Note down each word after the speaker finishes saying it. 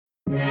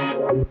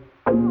Welcome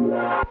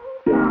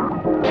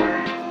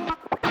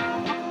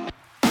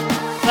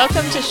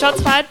to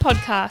Shots Fired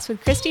Podcast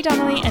with Christy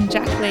Donnelly and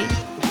Jack Lee.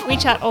 We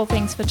chat all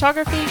things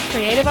photography,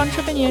 creative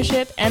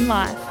entrepreneurship, and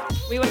life.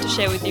 We want to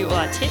share with you all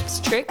our tips,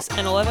 tricks,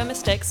 and all of our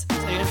mistakes so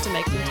you don't have to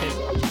make them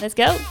too. Let's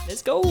go.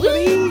 Let's go,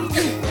 baby!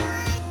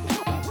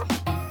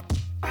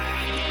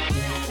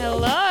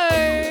 Hello.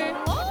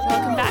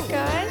 Welcome back,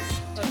 guys,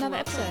 to another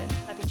episode.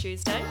 Happy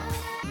Tuesday.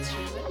 It's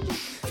Tuesday.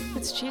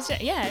 It's Tuesday.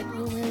 Yeah,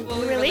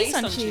 we release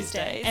on Tuesday.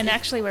 Tuesday. And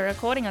actually, we're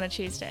recording on a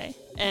Tuesday.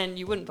 And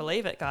you wouldn't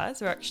believe it,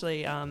 guys. We're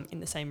actually in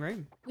the same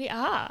room. We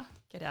are.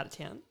 Get out of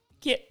town.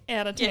 Get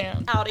out of Get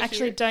town. out of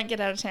Actually, here. don't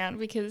get out of town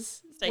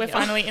because Stay we're here.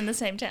 finally in the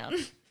same town.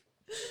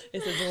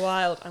 This is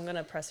wild. I'm going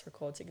to press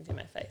record so you can see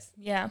my face.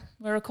 Yeah,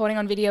 we're recording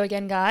on video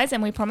again, guys,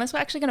 and we promise we're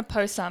actually going to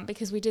post some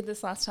because we did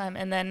this last time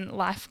and then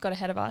life got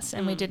ahead of us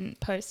and we didn't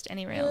post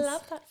any reels.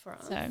 Love that for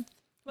us. So,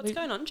 What's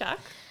going on, Jack?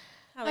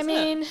 How I is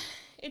mean,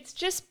 it's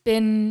just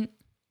been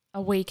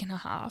a week and a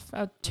half,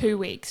 or 2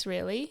 weeks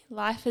really.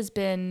 Life has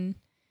been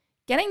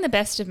getting the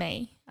best of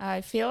me,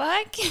 I feel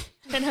like.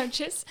 And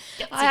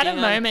I had a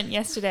moment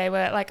yesterday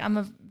where like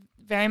I'm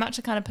very much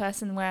the kind of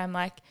person where I'm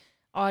like,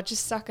 oh,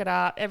 just suck it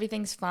up.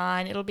 Everything's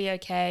fine. It'll be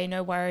okay.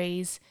 No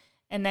worries.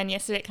 And then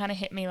yesterday it kind of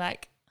hit me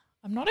like,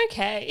 I'm not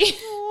okay.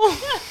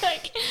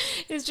 Like,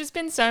 there's just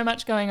been so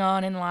much going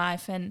on in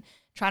life and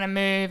trying to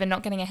move and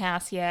not getting a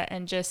house yet.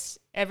 And just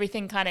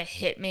everything kind of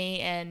hit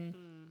me. And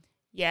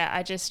yeah,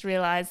 I just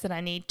realized that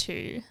I need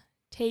to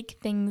take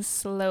things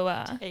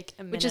slower,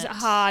 which is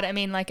hard. I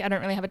mean, like, I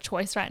don't really have a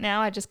choice right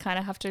now. I just kind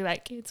of have to,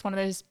 like, it's one of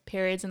those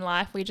periods in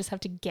life where you just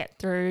have to get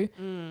through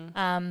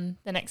the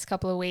next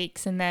couple of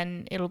weeks and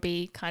then it'll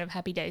be kind of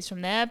happy days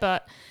from there.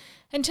 But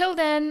until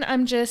then,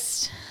 I'm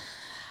just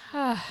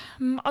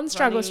on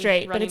struggle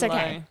street, but it's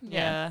okay.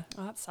 Yeah.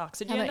 Oh, that sucks.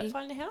 Did you end up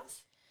finding a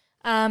house?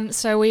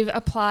 So we've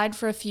applied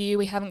for a few.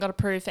 We haven't got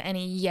approved for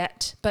any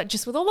yet, but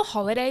just with all the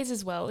holidays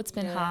as well, it's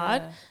been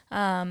hard.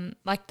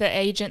 Like the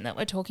agent that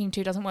we're talking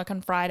to doesn't work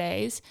on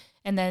Fridays.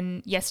 And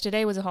then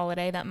yesterday was a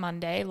holiday, that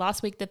Monday.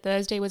 Last week, the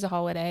Thursday was a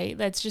holiday.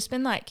 It's just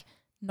been like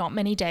not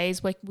many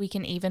days where we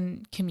can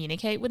even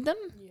communicate with them,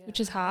 which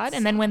is hard.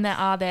 And then when they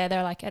are there,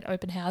 they're like at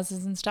open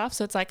houses and stuff.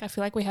 So it's like, I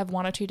feel like we have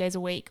 1 or 2 days a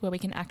week where we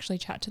can actually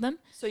chat to them.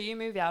 So you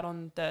move out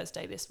on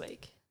Thursday this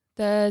week?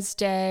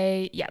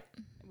 Thursday, yep.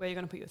 Where are you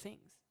going to put your things?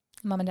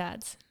 Mum and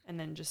Dad's. And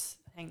then just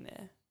hang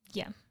there.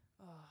 Yeah.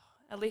 Oh,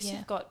 at least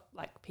you've got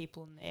like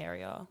people in the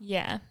area.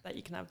 Yeah. That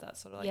you can have that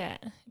sort of like. Yeah.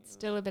 It's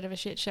still a bit of a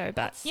shit show,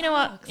 but you know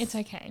what? It's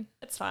okay.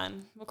 It's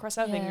fine. We'll cross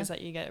our fingers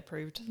that you get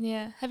approved.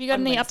 Yeah. Have you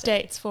got any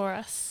updates for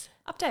us?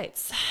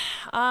 Updates.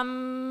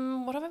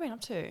 What have I been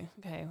up to?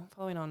 Okay.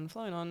 Following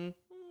on.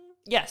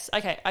 Yes.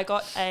 Okay. I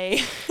got a.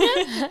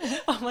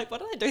 I'm like,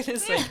 what did I do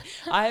this week?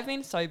 I have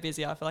been so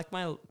busy. I feel like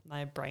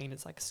my brain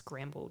is like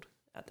scrambled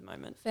at the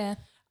moment. Fair.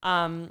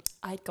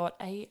 I got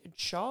a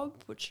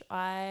job, which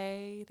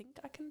I think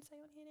I can say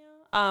on here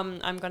now.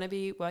 I'm going to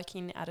be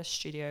working at a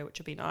studio, which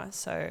will be nice.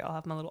 So I'll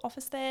have my little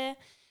office there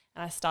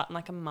and I start in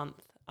like a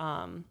month.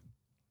 So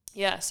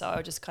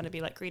I'll just kind of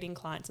be like greeting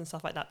clients and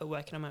stuff like that, but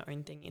working on my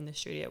own thing in the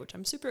studio, which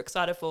I'm super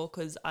excited for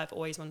because I've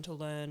always wanted to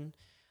learn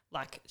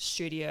like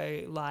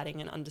studio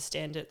lighting and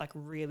understand it like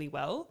really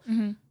well.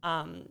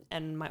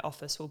 And my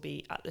office will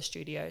be at the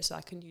studio so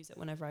I can use it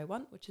whenever I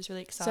want, which is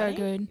really exciting.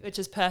 So good. Which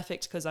is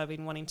perfect because I've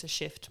been wanting to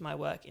shift my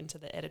work into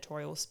the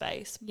editorial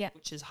space,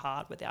 which is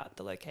hard without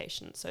the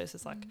location. So this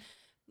is like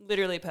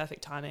literally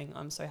perfect timing.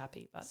 I'm so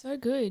happy. But so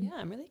good. Yeah,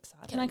 I'm really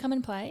excited. Can I come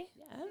and play?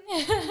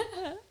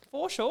 Yeah.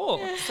 For sure.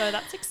 So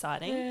that's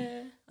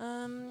exciting.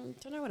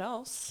 Don't know what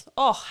else.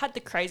 Oh, had the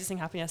craziest thing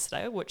happen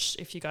yesterday, which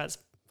if you guys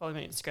follow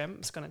me on Instagram, I'm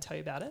just going to tell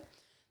you about it.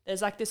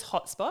 There's like this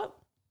hotspot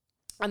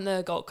on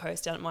the Gold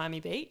Coast down at Miami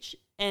Beach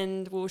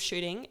and we were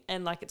shooting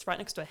and like it's right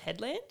next to a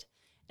headland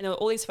and there were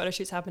all these photo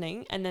shoots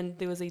happening and then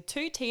there was these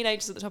 2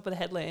 teenagers at the top of the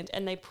headland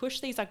and they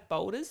pushed these like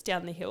boulders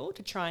down the hill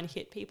to try and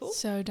hit people.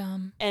 So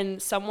dumb.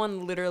 And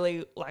someone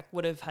literally like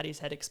would have had his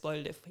head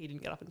exploded if he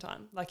didn't get up in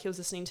time. Like he was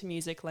listening to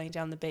music laying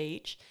down the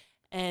beach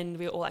and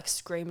we were all like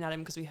screaming at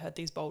him because we heard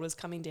these boulders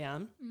coming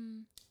down.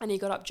 And he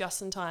got up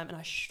just in time and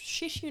I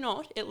shish you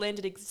not, it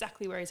landed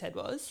exactly where his head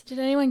was. Did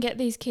anyone get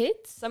these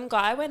kids? Some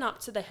guy went up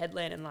to the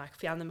headland and like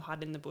found them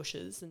hiding in the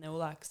bushes and they were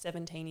like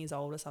 17 years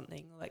old or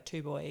something, like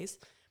 2 boys.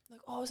 Like,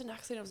 oh, it was an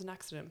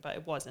accident, but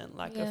it wasn't.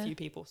 Like a few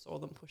people saw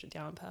them push it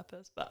down on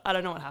purpose. But I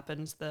don't know what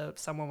happened.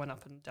 Someone went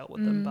up and dealt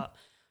with them, but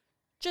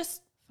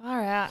just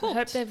far out. Cooked. I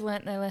hope they've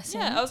learnt their lesson.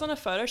 Yeah, I was on a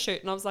photo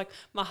shoot and I was like,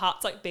 my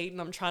heart's like beating.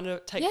 I'm trying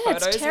to take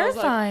photos. Yeah, it's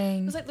terrifying.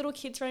 And I was like little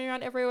kids running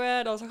around everywhere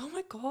and I was like, oh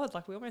my God,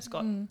 like we almost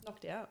got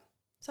knocked out.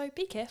 So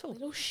be careful.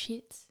 Little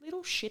shits.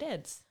 Little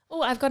shitheads.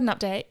 Oh, I've got an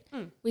update.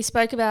 We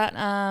spoke about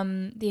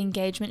the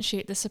engagement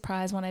shoot, the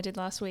surprise one I did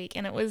last week,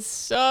 and it was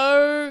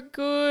so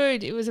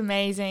good. It was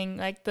amazing.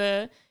 Like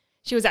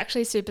she was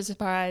actually super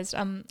surprised.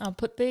 I'll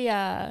put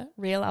the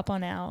reel up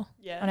on our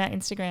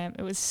Instagram.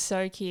 It was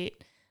so cute.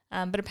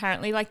 But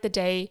apparently, like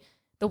the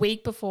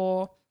week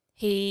before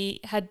he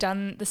had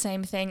done the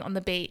same thing on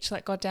the beach,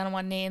 like got down on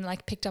one knee and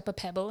like picked up a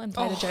pebble and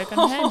played a joke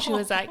on her. And she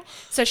was like,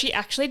 so she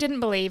actually didn't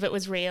believe it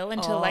was real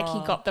until like he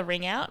got the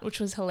ring out,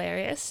 which was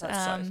hilarious.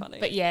 That's so funny.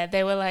 But yeah,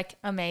 they were like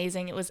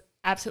amazing. It was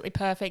absolutely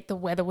perfect. The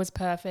weather was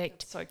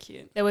perfect. So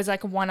cute. There was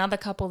like one other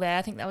couple there.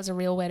 I think that was a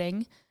real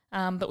wedding.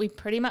 But we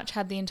pretty much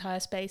had the entire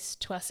space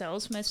to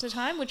ourselves most of the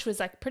time, which was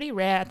like pretty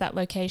rare at that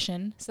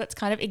location. So that's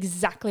kind of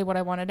exactly what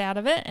I wanted out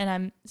of it. And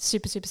I'm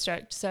super, super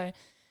stoked. So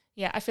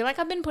yeah, I feel like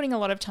I've been putting a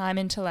lot of time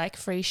into like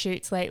free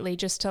shoots lately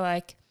just to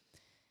like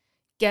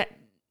get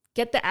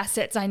the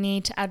assets I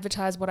need to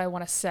advertise what I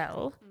want to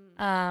sell,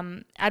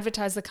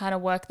 advertise the kind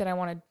of work that I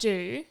want to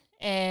do,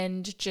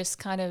 and just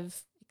kind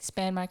of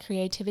expand my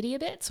creativity a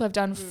bit. So I've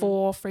done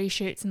 4 free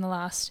shoots in the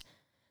last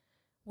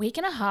week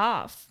and a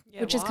half,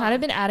 which has kind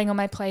of been adding on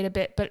my plate a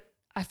bit, but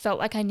I felt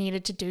like I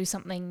needed to do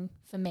something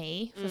for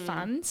me for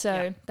fun.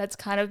 So that's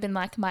kind of been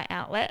like my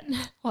outlet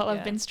while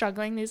I've been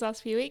struggling these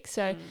last few weeks.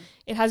 So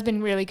it has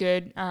been really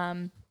good.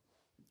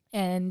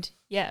 And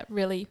yeah,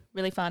 really,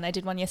 really fun. I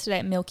did one yesterday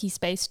at Milky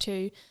Space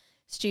 2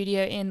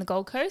 studio in the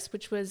Gold Coast,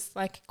 which was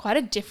like quite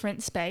a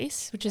different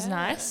space, which is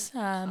nice.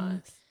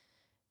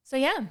 So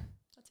yeah.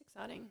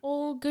 Exciting.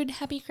 All good,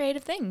 happy,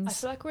 creative things. I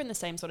feel like we're in the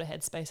same sort of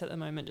headspace at the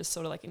moment, just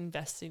sort of like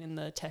investing in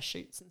the test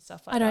shoots and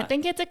stuff like that. I don't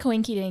think it's a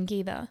coinky dink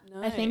either.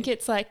 No. I think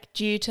it's like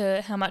due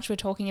to how much we're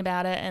talking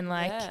about it and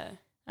like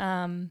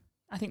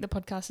I think the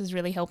podcast is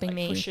really helping like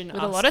me pushing with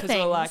us, a lot of things.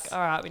 We're like, all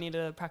right, we need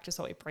to practice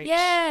what we preach.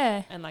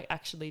 Yeah. And like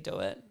actually do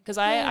it. Because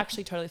I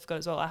actually totally forgot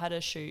as well. I had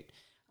a shoot,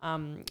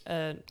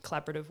 a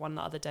collaborative one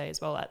the other day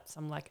as well at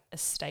some like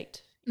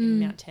estate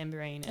in Mount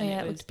Tambourine. And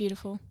it looked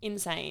beautiful.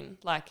 Insane.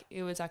 Like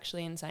it was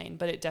actually insane.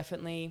 But it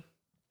definitely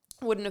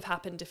wouldn't have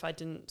happened if I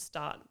didn't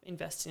start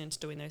investing into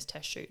doing those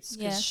test shoots,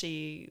 because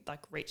she like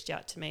reached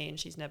out to me and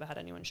she's never had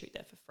anyone shoot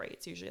there for free.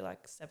 It's usually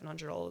like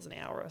 $700 an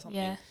hour or something.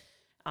 Yeah.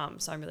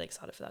 So I'm really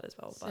excited for that as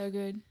well. So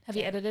good. Have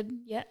you edited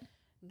yet?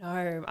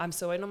 No, I'm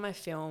still waiting on my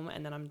film,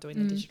 and then I'm doing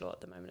the digital at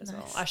the moment as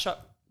well. I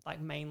shot like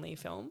mainly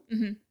film.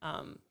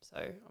 So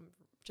I'm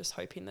just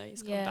hoping that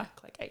he's come back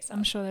like ASAP.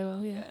 I'm sure they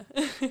will. Yeah.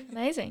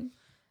 Amazing.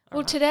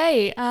 Well,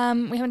 today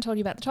we haven't told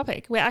you about the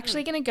topic. We're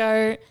actually going to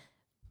go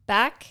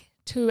back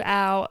to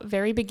our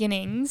very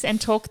beginnings and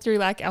talk through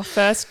like our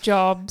first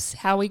jobs,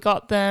 how we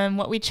got them,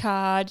 what we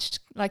charged,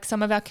 like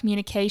some of our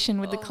communication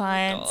with the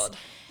clients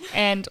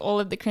and all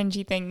of the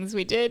cringy things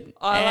we did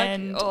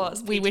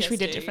we wish we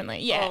did differently.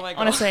 Yeah,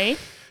 honestly,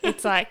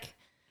 it's like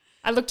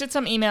I looked at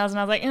some emails and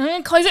I was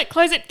like, close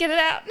it, get it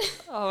out.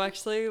 I'm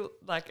actually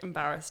like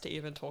embarrassed to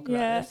even talk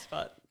about this.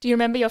 But do you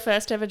remember your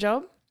first ever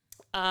job?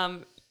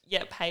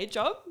 Paid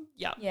job.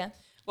 Yeah.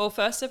 Well,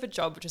 first ever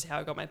job, which is how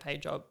I got my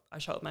paid job, I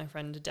shot with my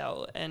friend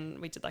Adele and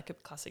we did like a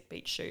classic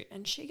beach shoot.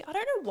 And I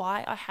don't know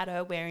why I had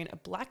her wearing a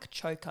black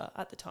choker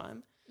at the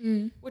time,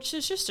 which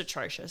is just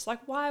atrocious. Like,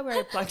 why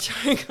wear a black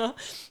choker?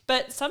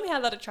 But somehow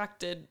that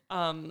attracted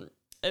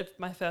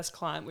my first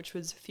client, which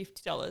was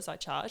 $50 I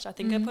charged. I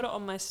think I put it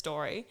on my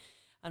story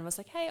and was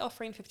like, hey,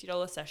 offering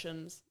 $50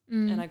 sessions.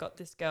 And I got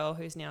this girl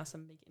who's now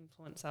some big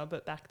influencer,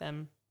 but back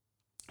then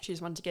she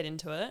just wanted to get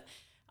into it.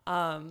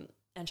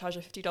 And charged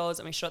her $50,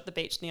 and we shot at the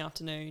beach in the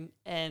afternoon,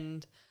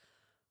 and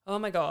oh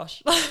my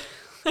gosh,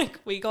 like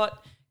we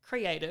got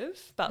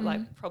creative, but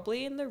like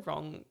probably in the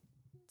wrong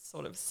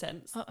sort of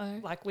sense.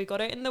 Like we got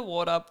her in the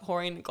water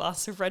pouring a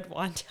glass of red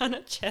wine down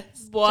her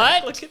chest.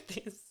 What? Look at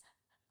this.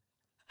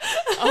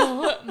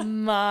 Oh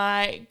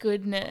my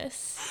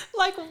goodness.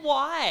 Like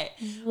why?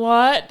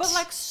 What? But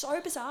like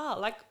so bizarre.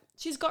 Like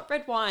she's got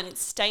red wine,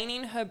 it's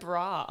staining her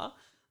bra.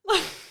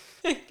 Like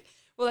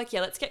we're like,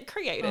 let's get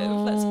creative.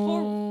 Let's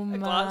pour a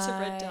glass of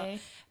red down.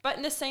 But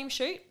in the same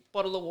shoot,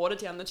 bottle of water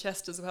down the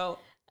chest as well.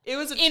 It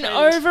was a trend. In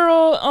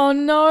overall, oh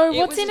no,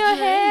 what's in her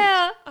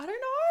hair? I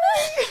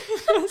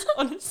don't know.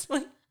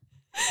 Honestly.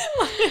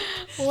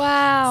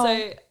 Wow.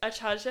 So I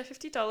charged her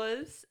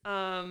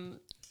 $50,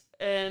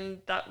 and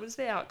that was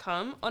the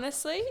outcome.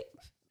 Honestly,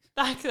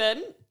 back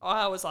then,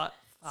 I was like,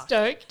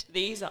 stoked.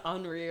 These are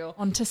unreal.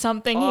 Onto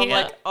something here.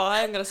 Like,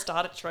 I'm going to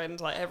start a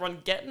trend. Like, everyone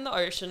get in the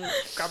ocean,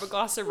 grab a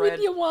glass of red,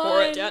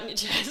 pour it down your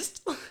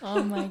chest.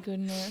 Oh, my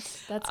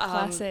goodness. That's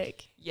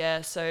classic.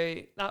 Yeah, so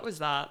that was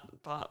that.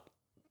 But,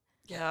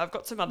 yeah, I've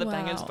got some other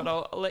bangers, but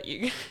I'll let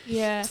you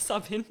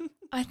sub in.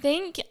 I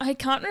think I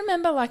can't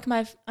remember, like,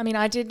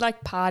 I did,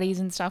 like, parties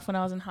and stuff when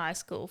I was in high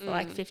school for,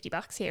 like,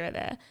 $50 here or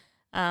there.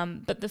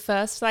 But the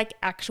first, like,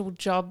 actual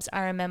jobs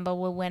I remember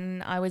were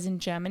when I was in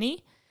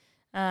Germany.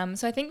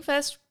 So I think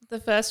the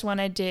first one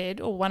I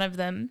did, or one of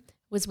them,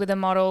 was with a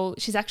model.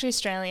 She's actually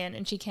Australian,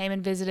 and she came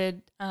and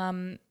visited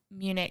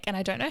Munich, and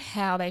I don't know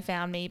how they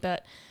found me,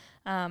 but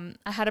I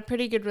had a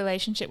pretty good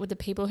relationship with the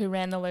people who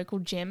ran the local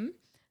gym.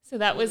 So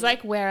that was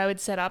like where I would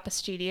set up a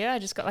studio. I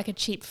just got like a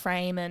cheap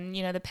frame and,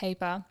 the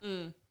paper.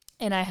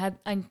 And I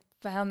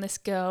found this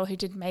girl who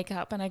did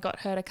makeup, and I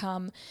got her to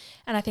come.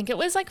 And I think it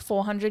was like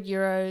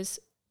 €400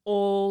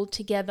 all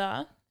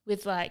together,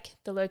 with like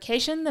the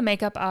location, the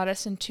makeup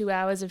artist, and 2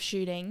 hours of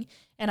shooting.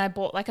 And I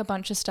bought like a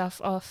bunch of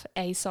stuff off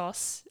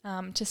ASOS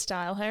to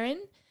style her in.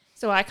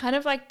 So I kind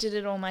of like did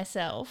it all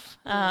myself.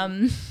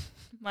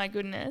 My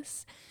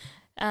goodness.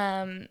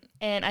 And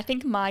I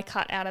think my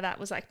cut out of that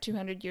was like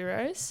 200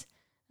 euros,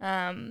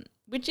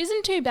 which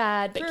isn't too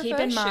bad, but keep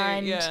in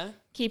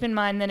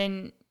mind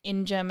that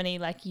in Germany,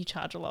 like you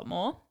charge a lot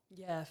more.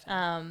 Yeah.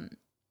 Fair.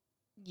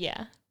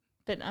 Yeah.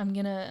 But I'm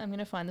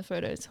gonna find the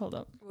photos. Hold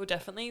up. We'll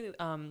definitely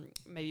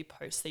maybe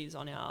post these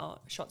on our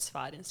Shots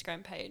Fired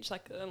Instagram page,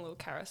 like a little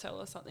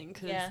carousel or something,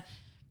 because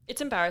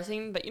it's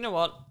embarrassing. But you know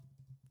what?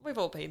 We've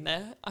all been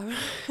there.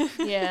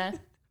 Yeah.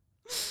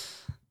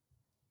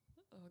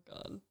 Oh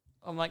God,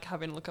 I'm like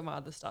having a look at my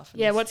other stuff.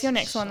 Yeah. What's your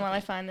next one while I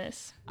find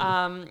this?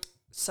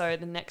 So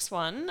the next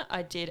one,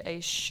 I did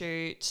a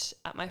shoot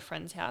at my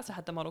friend's house. I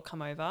had the model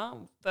come over.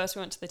 First,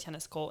 we went to the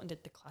tennis court and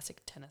did the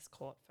classic tennis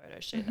court photo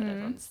shoot that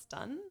everyone's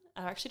done.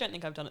 I actually don't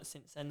think I've done it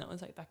since then. That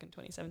was like back in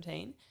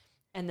 2017.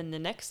 And then the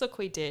next look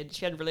we did,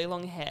 she had really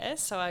long hair.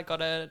 So I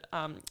got her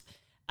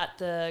at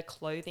the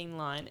clothing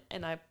line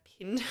and I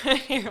pinned her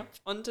hair up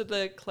onto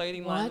the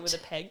clothing line with a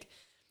peg.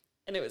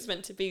 And it was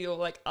meant to be all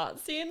like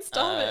artsy and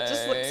stuff. It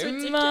just looks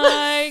ridiculous. Oh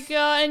my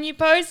God. And you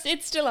post,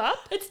 it's still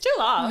up? It's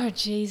still up. Oh,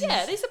 Jesus.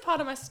 Yeah, these are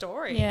part of my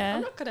story. Yeah.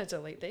 I'm not going to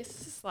delete this.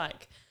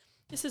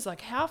 This is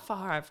like how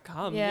far I've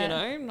come, you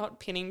know, not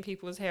pinning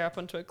people's hair up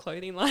onto a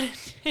clothing line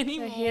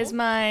anymore. So here's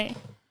my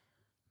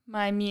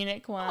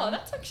Munich one. Oh,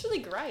 that's actually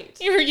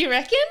great. You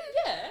reckon?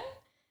 Yeah.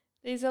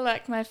 These are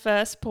like my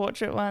first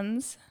portrait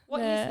ones.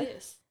 What is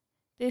this?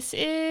 This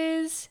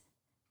is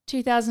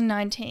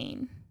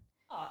 2019.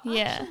 Oh, I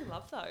actually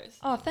love those.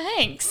 Oh,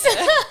 thanks.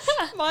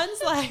 Mine's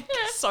like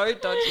so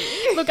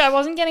dodgy. Look, I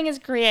wasn't getting as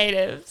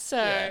creative, so.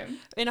 Yeah.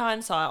 In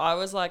hindsight, I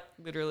was like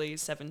literally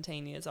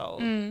 17 years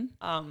old. And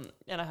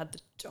I had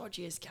the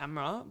dodgiest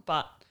camera,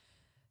 but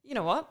you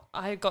know what?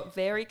 I got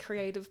very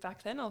creative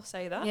back then, I'll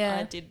say that. Yeah.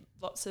 I did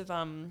lots of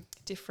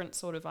different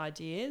sort of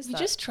ideas. You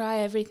just try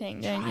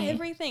everything, don't you? Try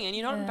everything, and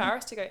you're not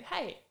embarrassed to go,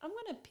 hey, I'm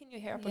going to pin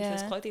your hair up onto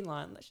this clothing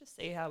line. Let's just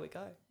see how we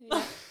go.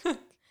 Yeah.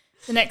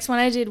 The next one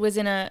I did was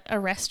in a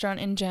restaurant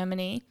in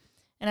Germany,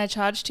 and I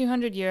charged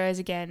 200 euros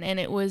again, and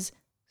it was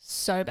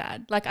so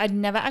bad. Like, I'd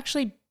never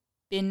actually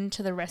been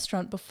to the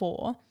restaurant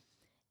before,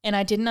 and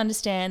I didn't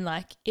understand,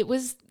 like, it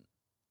was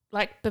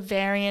like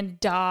Bavarian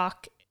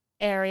dark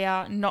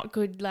area, not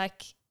good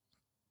like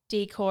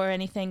decor or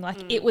anything.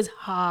 Like, it was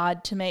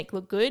hard to make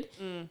look good,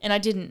 and I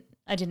didn't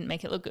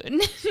make it look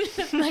good.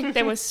 Like,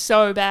 they were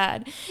so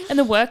bad, and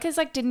the workers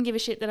like didn't give a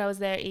shit that I was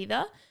there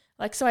either.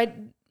 Like, so I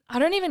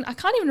can't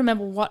even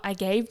remember what I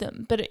gave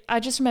them, but I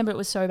just remember it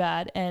was so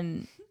bad,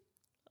 and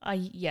I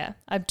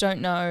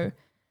don't know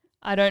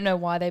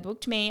why they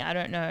booked me. I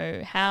don't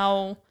know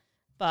how,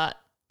 but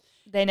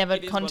they never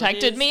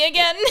contacted me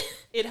again.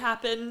 It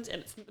happened,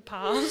 and it's in the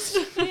past.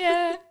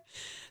 Yeah.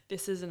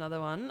 This is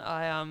another one.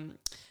 I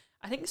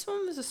think this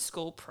one was a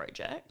school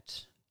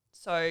project,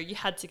 so you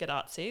had to get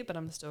artsy, but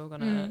I'm still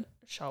gonna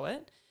show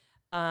it.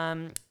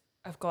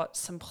 I've got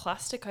some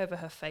plastic over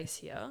her face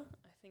here.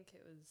 I think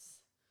it was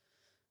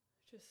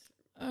just.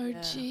 Oh,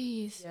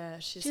 jeez. Yeah,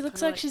 she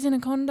looks like she's in a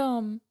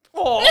condom.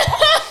 Oh,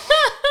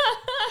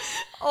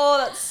 oh,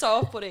 that's so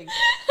off-putting.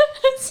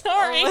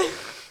 Sorry.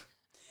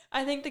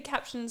 I think the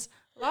captions.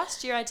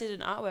 Last year, I did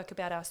an artwork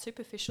about our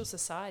superficial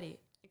society,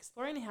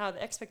 exploring how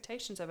the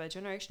expectations of our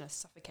generation are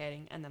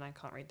suffocating, and then I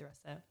can't read the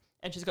rest there.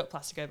 And she's got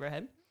plastic over her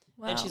head.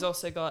 Wow. And she's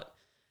also got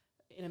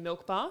in a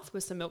milk bath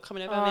with some milk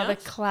coming out of her mouth. Oh,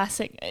 the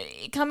classic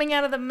coming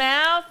out of the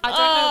mouth. I don't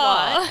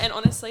know why. And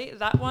honestly,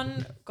 that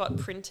one got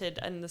printed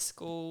in the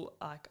school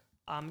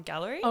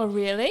gallery. Oh,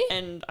 really?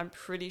 And I'm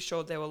pretty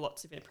sure there were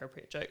lots of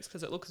inappropriate jokes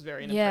because it looks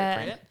very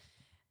inappropriate.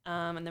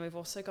 Yeah. And then we've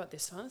also got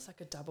this one. It's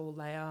like a double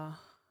layer.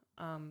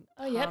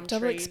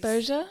 Double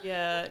exposure.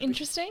 Yeah.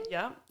 Interesting.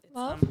 Yeah.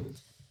 Love.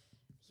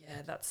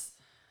 Yeah, that's.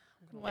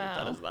 I'm gonna leave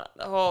that as that.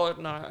 Oh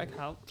no, I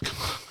can't.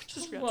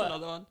 Just read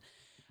another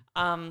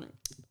one.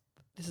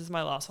 This is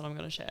my last one I'm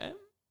going to share.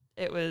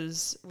 It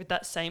was with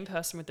that same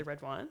person with the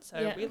red wine.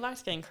 So we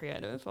liked getting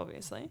creative,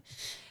 obviously.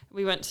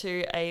 We went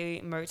to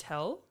a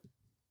motel,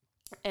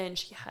 and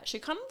she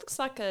kind of looks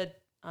like a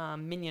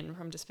minion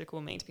from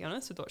Despicable Me, to be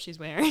honest, with what she's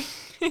wearing.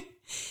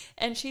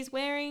 And she's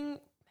wearing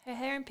her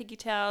hair in piggy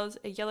towels,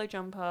 a yellow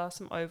jumper,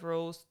 some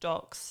overalls,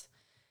 docks,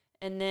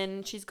 and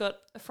then she's got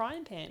a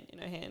frying pan in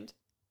her hand.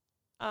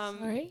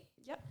 Sorry?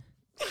 Yep.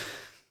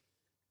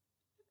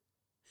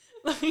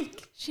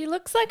 She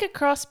looks like a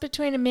cross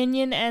between a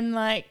minion and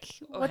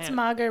what's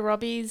Margot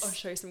Robbie's? I'll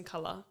show you some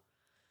colour.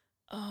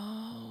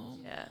 Oh,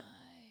 yeah.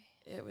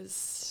 It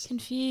was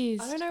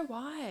confused. I don't know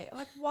why.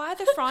 Like, why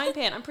the frying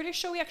pan? I'm pretty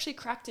sure we actually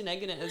cracked an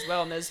egg in it as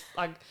well. And there's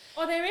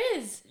oh, there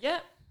is. Yeah.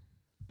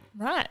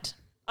 Right.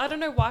 I don't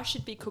know why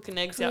she'd be cooking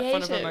eggs out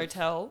front of a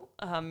motel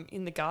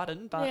in the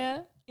garden,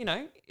 but you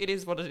know, it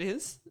is what it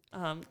is.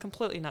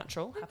 Completely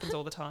natural. Happens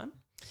all the time.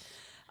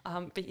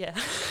 But yeah.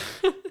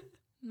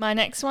 My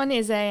next one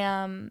is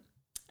I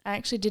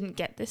actually didn't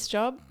get this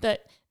job,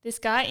 but this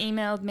guy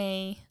emailed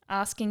me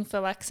asking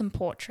for some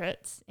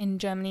portraits in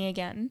Germany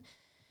again.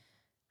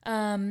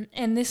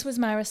 And this was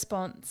my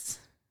response.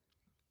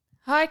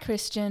 Hi,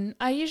 Christian.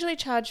 I usually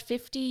charge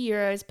 50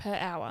 euros per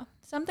hour.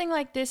 Something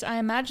like this, I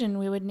imagine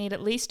we would need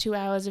at least 2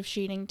 hours of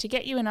shooting to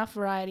get you enough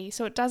variety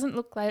so it doesn't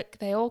look like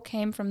they all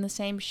came from the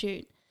same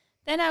shoot.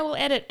 Then I will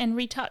edit and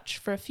retouch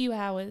for a few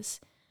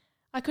hours.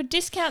 I could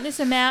discount this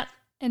amount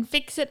and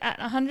fix it at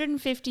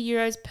 150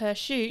 euros per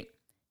shoot,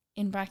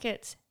 in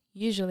brackets,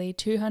 usually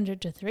 200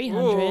 to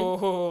 300,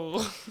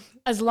 Ooh.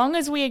 as long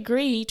as we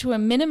agree to a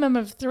minimum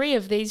of 3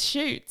 of these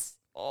shoots.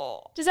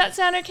 Oh. Does that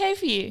sound okay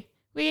for you?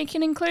 We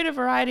can include a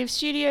variety of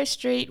studio,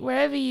 street,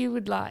 wherever you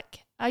would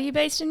like. Are you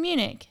based in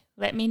Munich?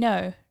 Let me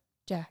know,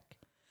 Jack.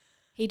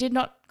 He did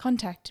not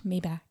contact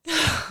me back.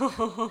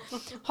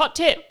 Hot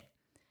tip.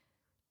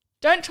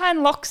 Don't try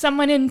and lock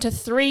someone into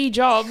 3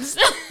 jobs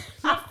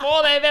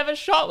before they've ever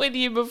shot with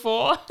you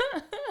before.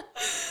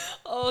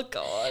 Oh,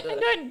 God. And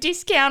don't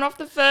discount off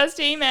the first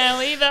email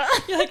either.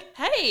 You're like,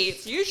 hey,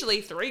 it's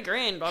usually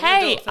 $3,000. But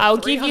Hey, I'll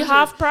give you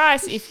half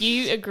price if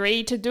you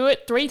agree to do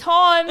it 3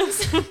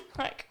 times.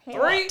 Like,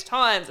 3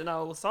 times and I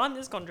will sign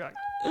this contract.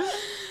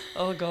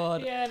 Oh,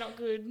 God. Yeah, not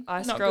good.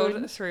 I Not scrolled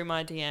good. through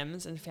my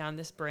DMs and found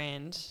this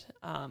brand,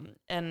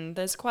 and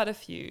there's quite a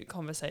few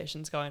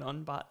conversations going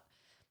on, but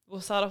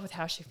we'll start off with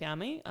how she found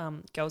me.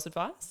 Girls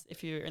Advice,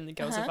 if you're in the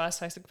Girls Advice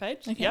Facebook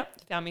page. Okay.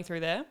 Yep, found me through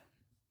there.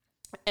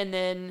 And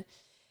then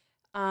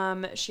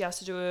she asked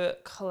to do a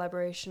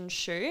collaboration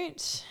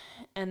shoot,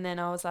 and then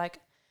I was like,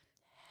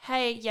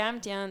 hey, yeah, I'm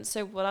down.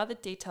 So what are the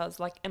details?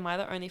 Like, am I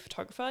the only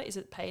photographer? Is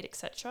it paid,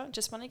 etc.?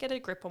 Just want to get a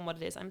grip on what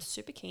it is. I'm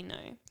super keen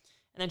though.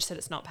 And then she said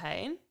it's not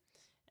paid.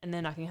 And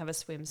then I can have a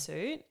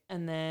swimsuit.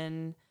 And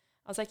then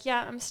I was like,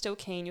 yeah, I'm still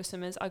keen. Your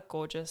swimmers are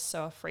gorgeous.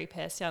 So a free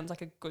pair sounds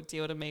like a good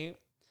deal to me,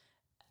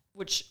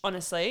 which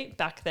honestly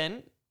back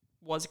then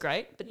was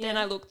great. But then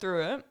I looked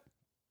through it.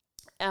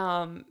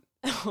 And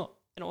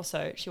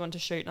also she wanted to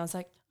shoot. And I was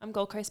like, I'm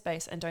Gold Coast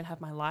based and don't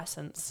have my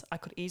license. I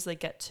could easily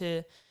get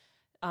to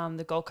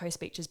the Gold Coast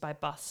beaches by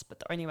bus, but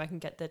the only way I can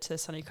get there to the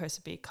Sunny Coast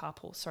would be a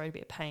carpool. Sorry to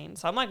be a pain.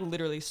 So I'm like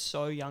literally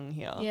so young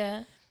here.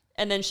 Yeah.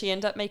 And then she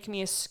ended up making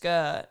me a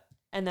skirt.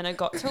 And then I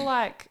got to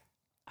like,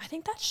 I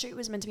think that shoot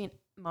was meant to be in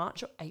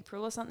March or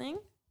April or something.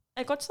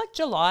 I got to like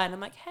July and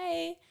I'm like,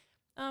 hey,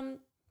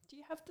 do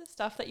you have the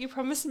stuff that you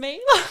promised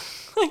me?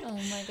 Like, Oh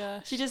my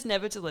gosh. she just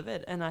never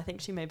delivered. And I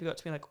think she maybe got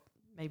to me like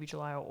maybe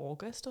July or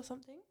August or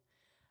something.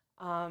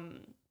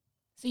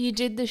 So you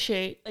did the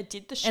shoot I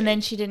did the shoot and then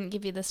she didn't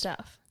give you the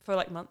stuff. for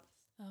like months.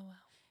 Oh wow.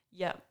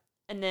 Yeah.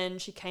 And then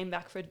she came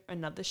back for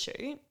another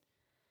shoot.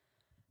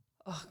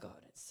 Oh,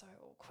 God, it's so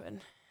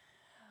awkward.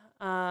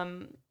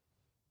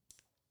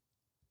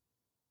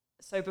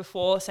 So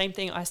before, same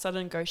thing, I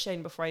started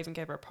negotiating before I even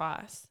gave her a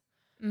price.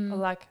 I'm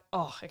like,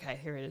 oh, okay,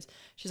 here it is.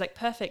 She's like,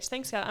 perfect.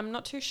 Thanks, Kat. I'm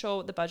not too sure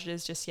what the budget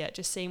is just yet.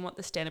 Just seeing what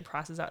the standard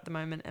prices are at the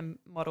moment and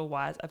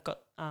model-wise, I've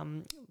got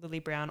Lily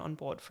Brown on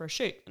board for a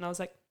shoot. And I was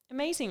like,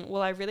 amazing.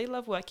 Well, I really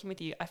love working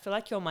with you. I feel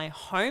like you're my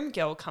home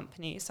girl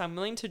company, so I'm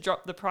willing to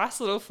drop the price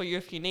a little for you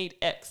if you need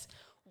X.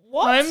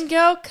 What? Home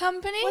girl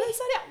company?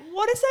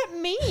 What does that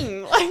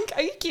mean? Like,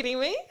 are you kidding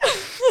me?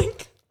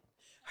 Like,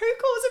 who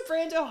calls a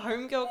brand a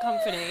home girl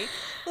company?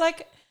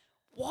 Like,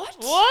 what?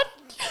 What?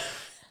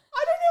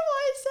 I don't know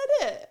why I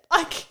said it.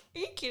 Like, are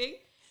you kidding?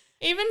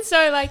 Even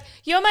so, like,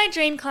 you're my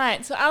dream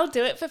client, so I'll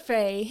do it for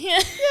free. Yeah.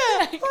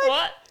 Like,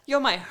 what? You're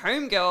my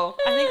home girl.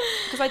 I think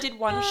because I did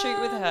one shoot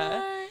with her.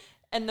 No.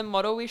 And the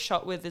model we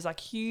shot with is like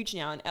huge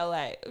now in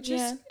LA.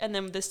 Yeah. And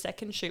then the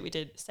second shoot we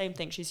did, same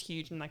thing. She's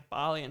huge in like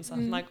Bali and stuff.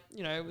 And like,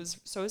 you know, it was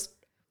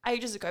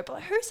ages ago. But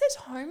like, who says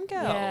home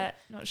girl? Yeah,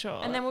 not sure.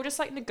 And then we're just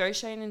like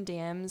negotiating in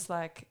DMs.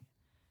 Like,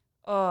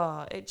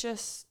 oh, it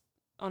just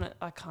on it.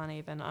 I can't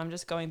even. I'm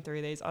just going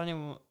through these. I don't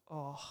even.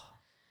 Oh,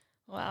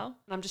 wow.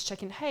 and I'm just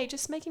checking. Hey,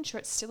 just making sure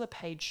it's still a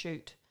paid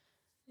shoot.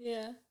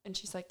 Yeah. And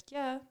she's like,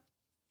 yeah.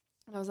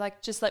 And I was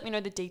like, just let me know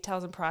the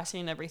details and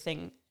pricing and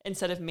everything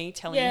instead of me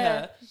telling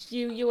her.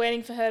 You're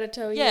waiting for her to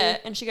tell you. Yeah.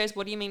 And she goes,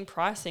 what do you mean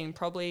pricing?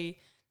 Probably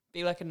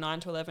be like a 9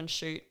 to 11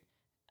 shoot.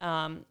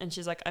 And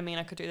she's like, I mean,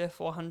 I could do the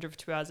 400 for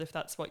 2 hours if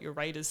that's what your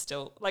rate is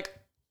still. Like,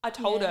 I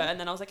told her and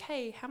then I was like,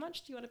 hey, how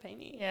much do you want to pay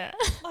me? Yeah.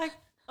 Like,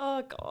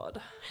 oh, God.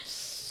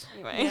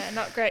 Anyway. Yeah,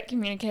 not great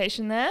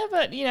communication there,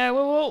 but, you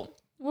know,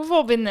 we've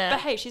all been there. But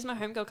hey, she's my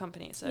home girl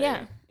company, so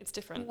Yeah. it's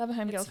different. I love a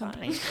home girl It's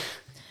company.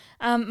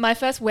 fine. My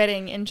first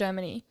wedding in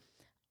Germany,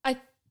 I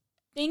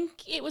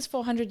think it was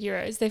 400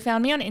 euros. They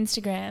found me on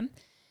Instagram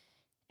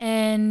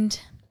and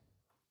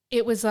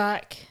it was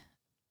like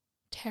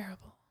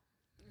terrible.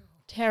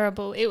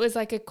 It was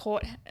like a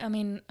court,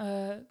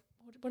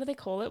 what do they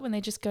call it when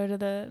they just go to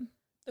the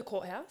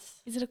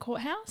courthouse? Is it a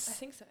courthouse? I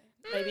think so.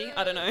 Maybe.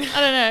 I don't know. I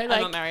don't know. Like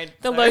I'm not married.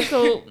 the so.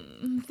 local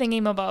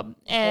thingy-mabob.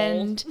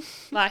 And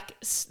like,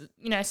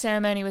 you know,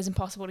 ceremony was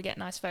impossible to get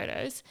nice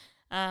photos.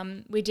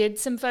 We did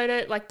some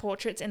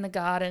portraits in the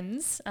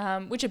gardens,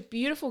 which are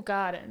beautiful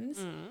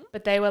gardens,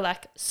 but they were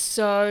like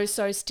so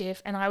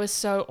stiff and I was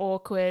so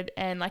awkward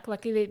and like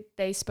luckily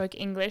they spoke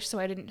English so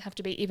I didn't have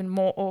to be even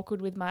more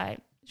awkward with my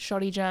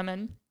shoddy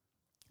German.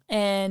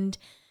 And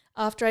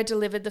after I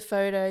delivered the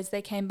photos,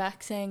 they came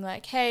back saying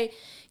like, hey,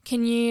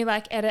 can you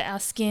like edit our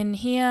skin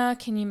here?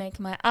 Can you make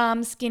my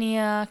arms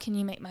skinnier? Can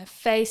you make my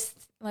face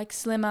like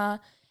slimmer?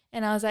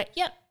 And I was like,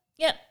 yep.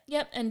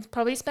 And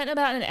probably spent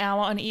about an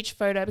hour on each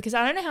photo because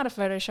I don't know how to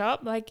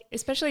Photoshop, like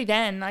especially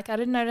then, like I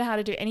didn't know how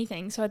to do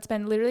anything. So I'd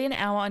spend literally an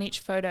hour on each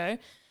photo.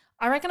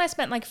 I reckon I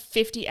spent like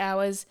 50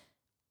 hours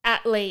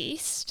at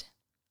least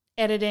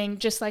editing,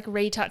 just like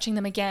retouching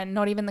them again,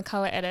 not even the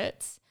color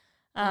edits.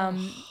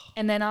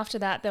 And then after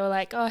that they were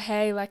like, oh,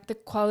 hey, like the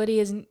quality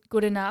isn't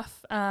good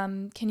enough.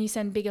 Can you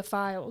send bigger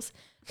files?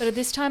 But at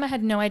this time I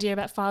had no idea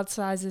about file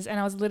sizes and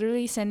I was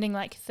literally sending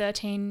like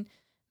 13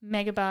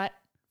 megabyte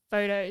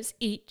photos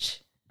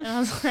each. And I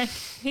was like,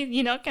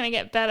 you're not going to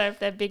get better if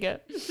they're bigger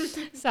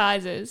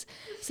sizes.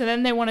 So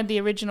then they wanted the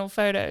original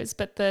photos,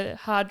 but the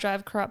hard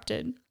drive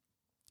corrupted.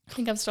 I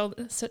think I've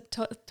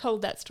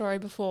told that story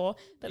before,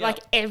 but like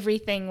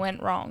everything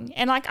went wrong.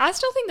 And like I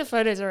still think the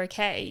photos are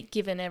okay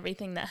given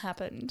everything that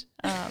happened.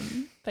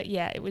 But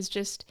yeah, it was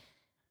just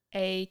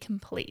a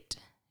complete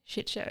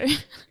shit show.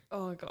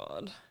 Oh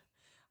God.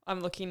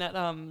 I'm looking at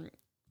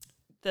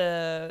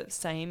the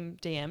same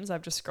DMs.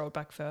 I've just scrolled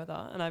back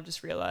further and I've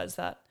just realised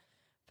that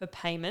for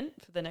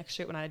payment for the next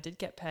shoot when I did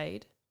get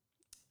paid,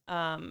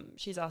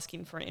 she's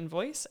asking for an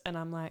invoice and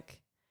I'm like,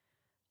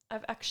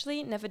 I've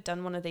actually never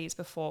done one of these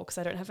before because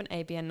I don't have an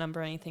ABN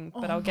number or anything,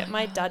 but I'll get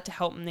my dad to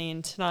help me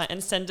in tonight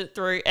and send it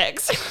through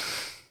X.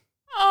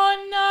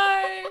 Oh,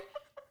 no.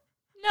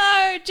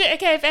 No.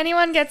 Okay, if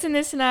anyone gets in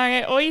this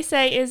scenario, all you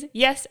say is,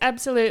 yes,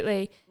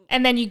 absolutely.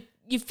 And then you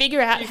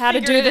figure out how to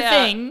do the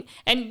thing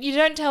and you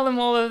don't tell them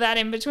all of that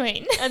in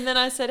between. And then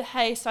I said,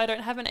 hey, so I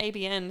don't have an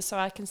ABN, so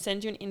I can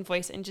send you an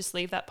invoice and just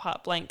leave that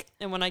part blank.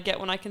 And when I get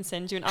one, I can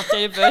send you an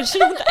updated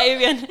version of the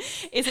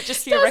ABN. Is it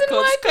just for your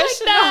records?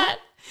 Question like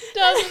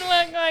doesn't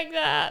work like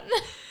that.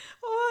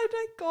 Oh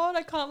my God,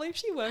 I can't believe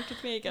she worked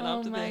with me again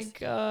after this. Oh my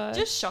God.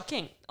 Just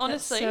shocking,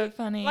 honestly. That's so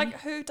funny.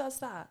 Like, who does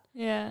that?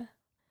 Yeah.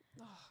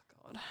 Oh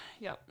God,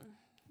 yep.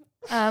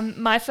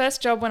 My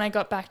first job when I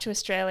got back to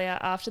Australia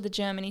after the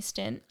Germany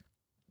stint,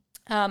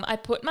 I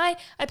put my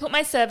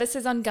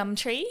services on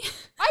Gumtree.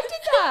 I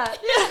did that.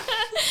 Yeah.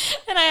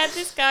 And I had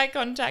this guy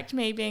contact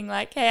me being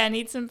like, hey, I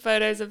need some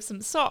photos of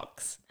some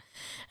socks.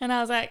 And I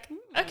was like,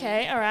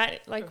 okay, all right.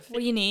 Like,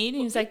 what do you need? And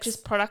he was like,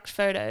 just product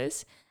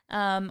photos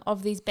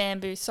of these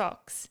bamboo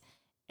socks.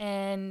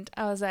 And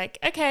I was like,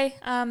 okay,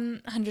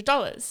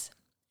 $100.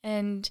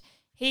 And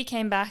he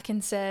came back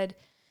and said,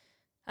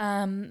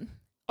 the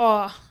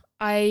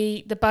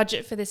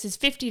budget for this is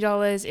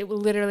 $50. It will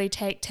literally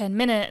take 10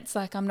 minutes.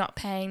 Like, I'm not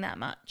paying that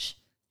much.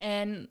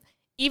 And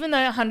even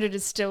though 100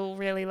 is still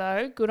really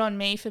low, good on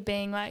me for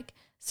being like,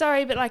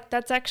 sorry, but like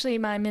that's actually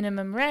my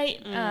minimum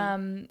rate.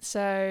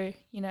 So,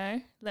 you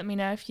know, let me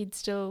know if you'd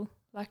still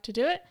like to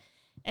do it.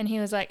 And he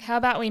was like, how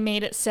about we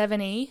meet at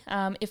 70?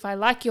 If I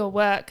like your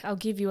work, I'll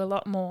give you a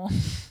lot more.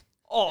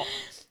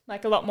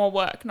 Like a lot more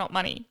work, not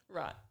money.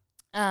 Right.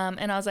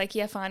 And I was like,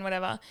 yeah, fine,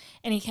 whatever.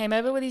 And he came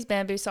over with his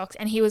bamboo socks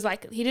and he was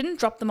like, he didn't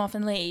drop them off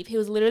and leave. He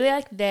was literally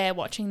like there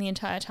watching the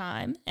entire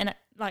time and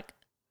like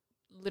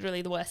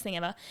literally the worst thing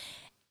ever.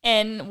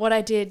 And what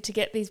I did to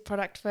get these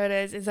product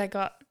photos is I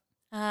got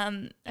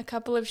a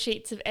couple of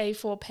sheets of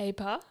A4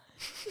 paper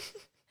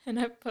and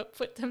I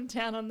put them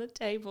down on the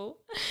table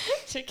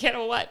to get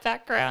a white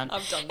background.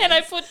 I've done this. And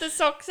I put the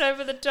socks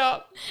over the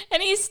top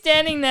and he's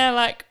standing there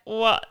like,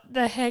 what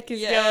the heck is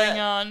going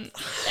on? And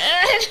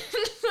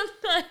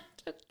I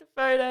took the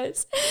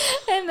photos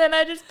and then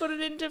I just put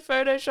it into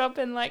Photoshop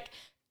and like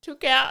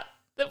took out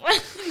the one,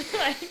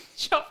 like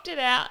chopped it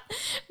out,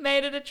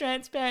 made it a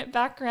transparent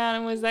background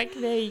and was like,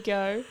 there you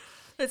go.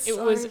 It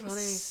was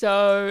funny.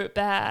 So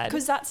bad.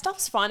 Because that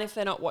stuff's fine if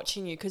they're not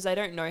watching you because they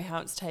don't know how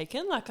it's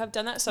taken. Like I've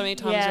done that so many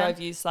times where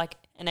I've used like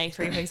an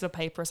A3 piece of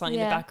paper or something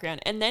in the background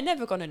and they're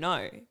never going to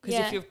know because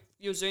if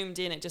you're zoomed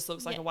in, it just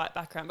looks like a white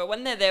background. But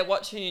when they're there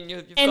watching you and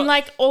you've and got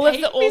like all of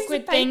the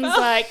awkward things,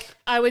 like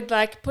I would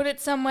like put it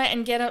somewhere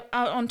and get out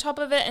on top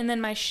of it and then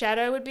my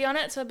shadow would be on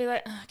it. So I'd be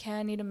like, oh, okay,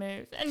 I need to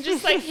move. And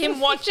just like him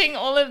watching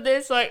all of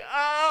this, like,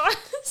 oh,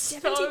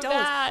 $70.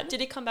 Bad.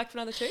 Did he come back for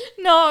another shoot?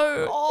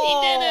 No,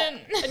 he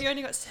didn't. And you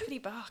only got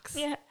 $70.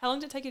 Yeah. How long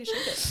did it take you to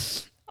shoot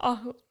it?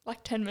 Oh,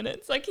 like 10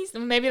 minutes. Like he's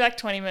maybe like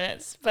 20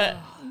 minutes. But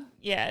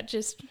yeah,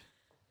 just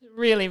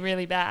really,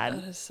 really bad.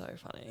 That is so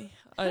funny.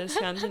 I just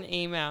found an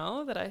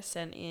email that I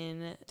sent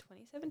in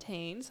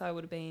 2017, so I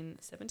would have been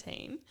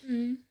 17.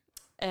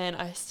 And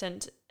I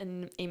sent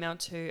an email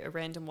to a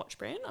random watch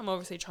brand. I'm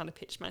obviously trying to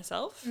pitch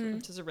myself,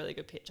 which is a really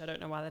good pitch. I don't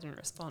know why they didn't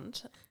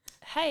respond.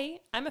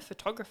 Hey, I'm a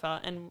photographer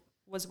and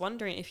was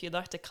wondering if you'd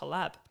like to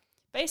collab.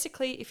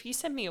 Basically, if you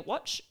send me a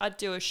watch, I'd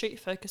do a shoot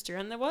focused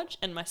around the watch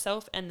and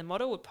myself and the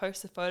model would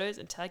post the photos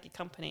and tag your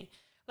company.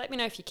 Let me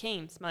know if you're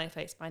keen. Smiley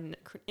face. My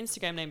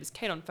Instagram name is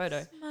Kate on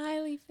Photo.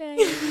 Smiley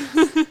face.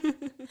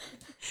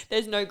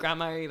 There's no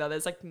grammar either.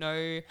 There's like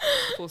no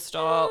full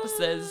stops.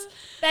 There's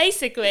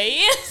basically.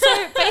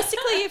 So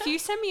basically, if you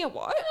send me a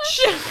watch,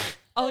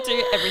 I'll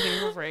do everything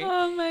for free.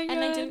 Oh my God.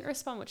 And they didn't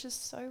respond, which is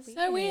so weird.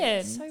 So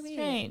weird. So weird.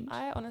 Strange.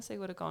 I honestly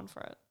would have gone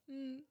for it.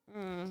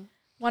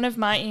 One of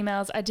my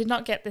emails, I did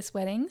not get this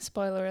wedding,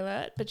 spoiler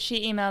alert, but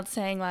she emailed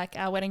saying like,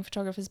 our wedding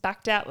photographer's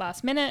backed out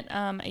last minute.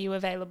 Are you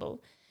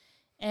available?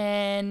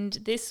 And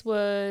this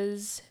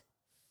was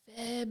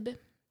Feb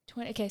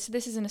 20. Okay, so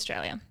this is in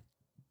Australia.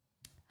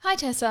 Hi,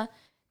 Tessa.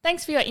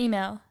 Thanks for your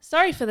email.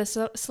 Sorry for the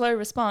slow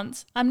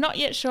response. I'm not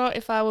yet sure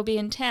if I will be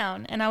in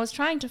town, and I was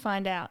trying to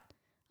find out.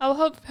 I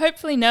will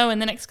hopefully know in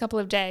the next couple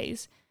of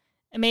days.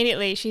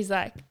 Immediately, she's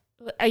like,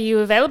 are you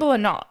available or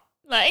not?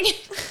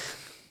 Like,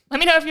 let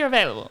me know if you're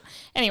available.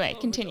 Anyway,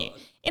 continue.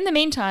 In the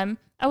meantime,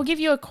 I will give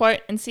you a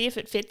quote and see if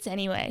it fits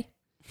anyway.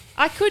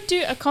 I could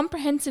do a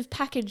comprehensive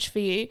package for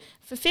you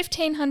for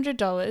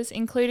 $1,500,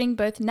 including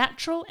both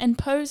natural and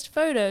posed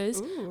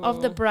photos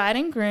of the bride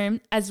and groom,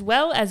 as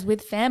well as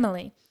with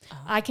family.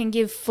 I can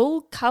give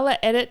full colour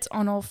edits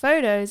on all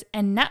photos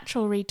and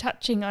natural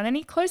retouching on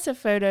any closer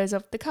photos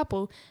of the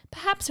couple,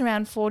 perhaps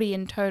around 40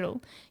 in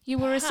total. You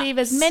will receive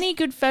as many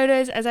good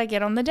photos as I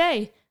get on the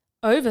day,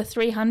 over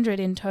 300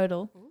 in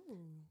total.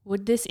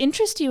 Would this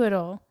interest you at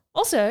all?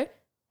 Also,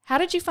 how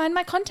did you find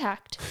my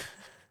contact?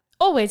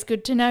 Always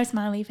good to know,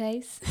 smiley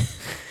face.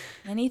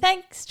 Many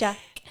thanks, Jack.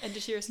 And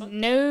did she respond?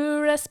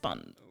 No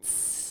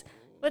response.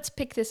 Let's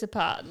pick this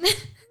apart.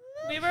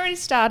 We've already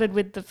started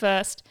with the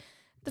first.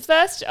 The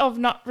first of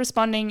not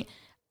responding,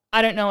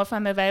 I don't know if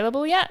I'm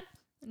available yet,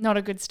 not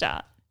a good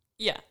start.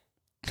 Yeah,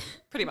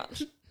 pretty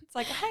much. It's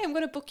like, hey, I'm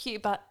going to book you,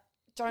 but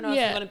don't know if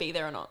I'm going to be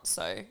there or not.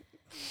 So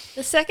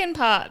the second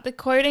part, the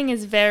quoting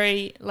is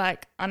very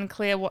like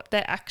unclear what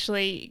they're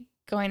actually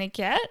going to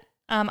get.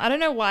 I don't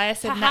know why I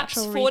said perhaps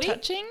natural 40?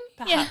 Retouching.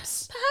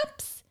 Perhaps. Yeah,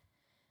 perhaps.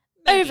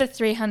 Maybe. Over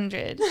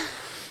 300.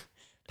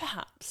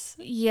 Perhaps.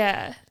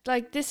 Yeah,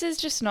 like this is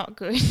just not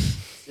good.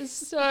 This is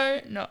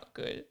so not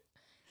good.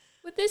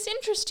 Would this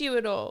interest you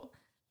at all?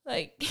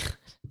 Like,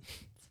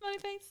 smiley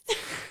face.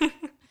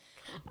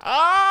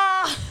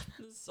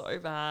 So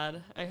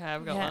bad. Okay,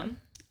 I've got one.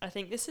 I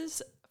think this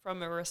is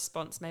from a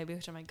response maybe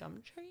to my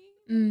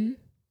Gumtree.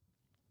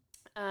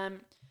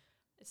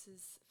 This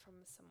is from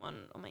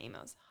someone on my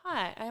emails.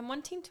 Hi, I am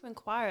wanting to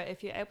inquire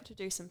if you're able to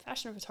do some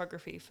fashion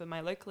photography for my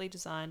locally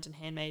designed and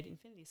handmade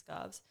infinity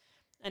scarves.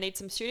 I need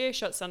some studio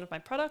shots done of my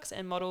products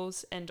and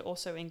models and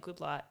also in good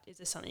light. Is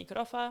this something you could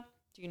offer?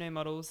 Do you know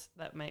models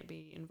that might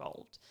be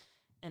involved?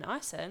 And I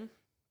said,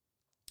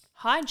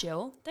 hi,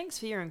 Jill. Thanks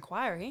for your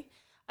inquiry.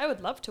 I would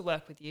love to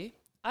work with you.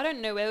 I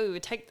don't know where we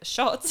would take the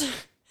shots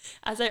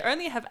as I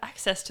only have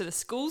access to the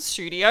school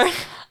studio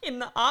in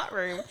the art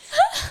room,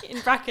 in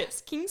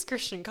brackets, King's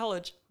Christian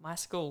College, my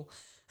school.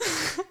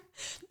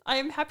 I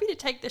am happy to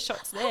take the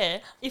shots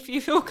there if you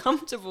feel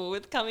comfortable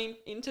with coming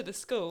into the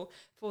school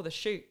for the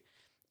shoot.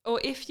 Or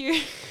if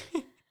you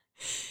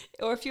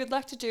would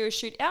like to do a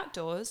shoot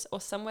outdoors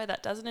or somewhere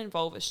that doesn't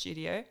involve a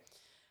studio,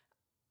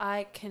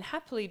 I can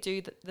happily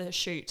do the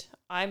shoot.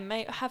 I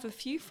may have a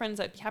few friends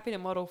that'd be happy to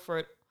model for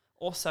it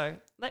also.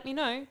 Let me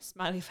know,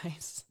 smiley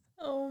face.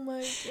 Oh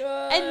my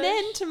God. And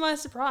then to my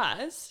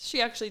surprise,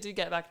 she actually did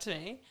get back to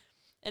me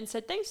and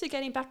said, thanks for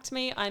getting back to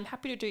me. I'm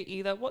happy to do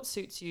either. What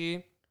suits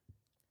you?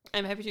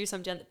 I'm happy to do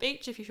some down at the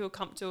beach if you feel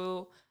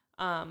comfortable.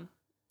 I'm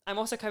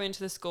also coming to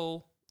the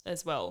school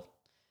as well.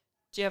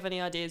 Do you have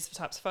any ideas for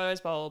types of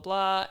photos, blah, blah,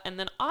 blah. And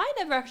then I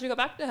never actually got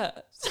back to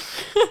her.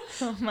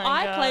 Oh my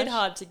I gosh. played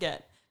hard to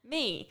get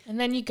me. And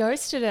then you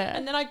ghosted her.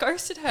 And then I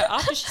ghosted her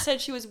after she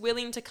said she was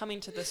willing to come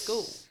into the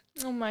school.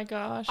 Oh my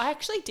gosh. I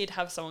actually did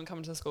have someone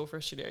come to the school for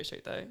a studio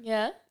shoot though.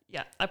 Yeah?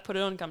 Yeah, I put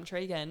it on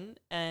Gumtree again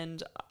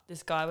and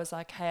this guy was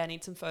like, hey, I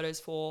need some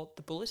photos for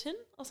the bulletin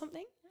or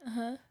something.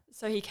 Uh-huh.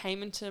 So he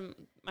came into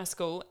my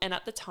school and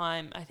at the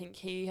time I think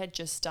he had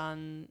just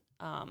done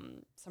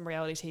some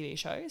reality TV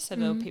shows. So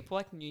there were people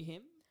like knew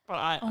him. But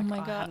I hadn't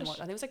watched.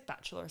 I think it was like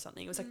Bachelor or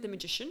something. It was like The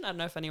Magician. I don't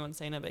know if anyone's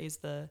seen it, but he's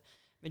the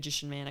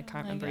magician man. I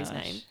can't remember his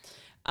name.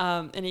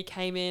 And he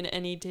came in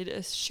and he did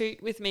a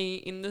shoot with me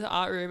in the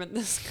art room at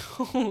the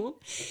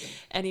school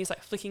and he's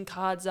like flicking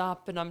cards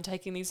up and I'm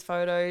taking these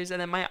photos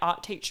and then my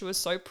art teacher was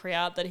so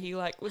proud that he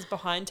like was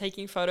behind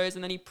taking photos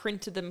and then he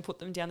printed them and put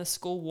them down the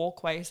school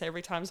walkway so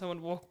every time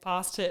someone walked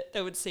past it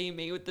they would see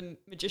me with the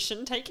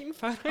magician taking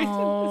photos.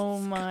 Oh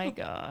my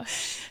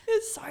gosh. It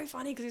was so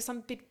funny because he was some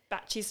big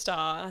batchy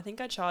star and I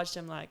think I charged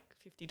him like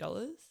 $50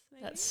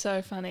 maybe. That's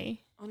so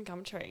funny. On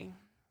Gumtree.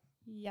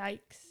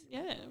 Yikes.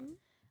 Yeah.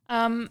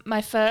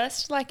 My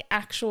first like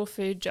actual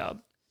food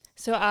job.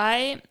 So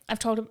I've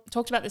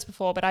talked about this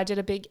before, but I did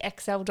a big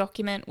Excel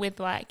document with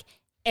like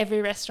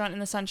every restaurant in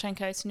the Sunshine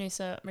Coast,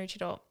 Noosa,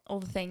 Maroochydore, all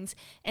the things,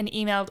 and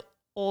emailed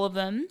all of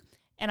them.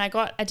 And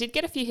I did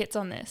get a few hits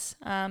on this.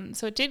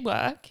 So it did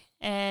work.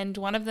 And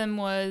one of them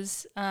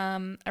was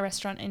a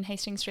restaurant in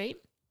Hastings Street.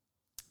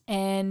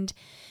 And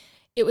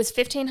it was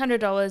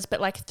 $1,500,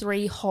 but like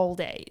 3 whole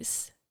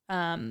days.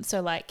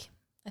 So like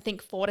I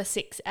think 4 to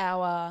 6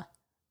 hour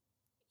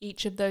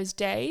each of those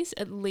days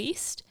at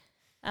least.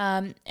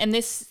 And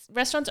this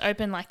restaurant's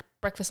open like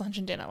breakfast, lunch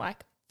and dinner,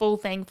 like full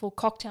thing, full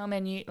cocktail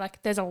menu.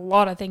 Like there's a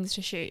lot of things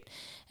to shoot.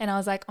 And I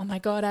was like, oh my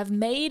God, I've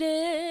made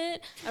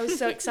it. I was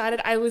so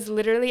excited. I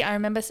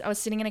remember I was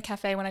sitting in a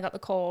cafe when I got the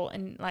call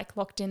and like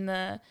locked in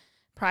the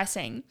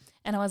pricing.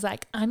 And I was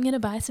like, I'm going to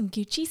buy some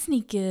Gucci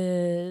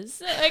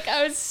sneakers. Like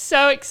I was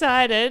so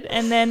excited.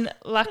 And then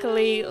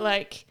luckily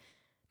like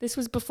this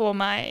was before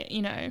my,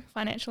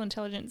 financial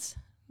intelligence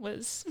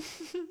was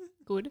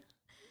good.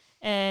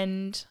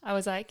 And I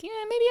was like, yeah,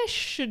 maybe I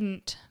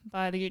shouldn't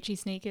buy the Gucci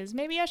sneakers.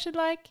 Maybe I should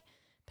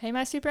pay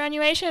my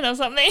superannuation or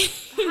something.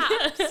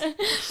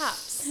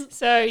 Perhaps.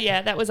 So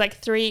yeah, that was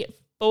 3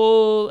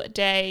 full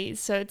days.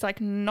 So it's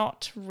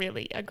not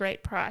really a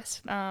great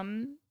price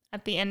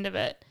at the end of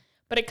it.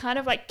 But it kind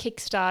of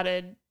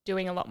kick-started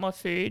doing a lot more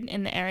food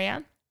in the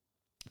area,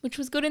 which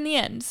was good in the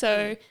end.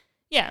 So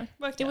yeah,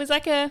 Worked it out. was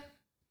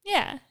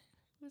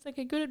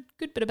a good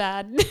bit of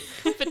bad,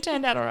 but it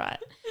turned out all right.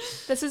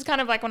 This is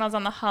kind of when I was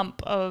on the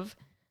hump of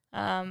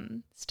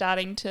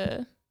starting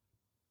to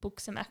book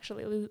some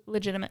actually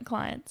legitimate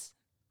clients.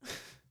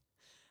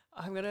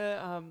 I'm going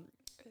to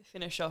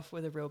finish off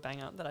with a real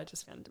banger that I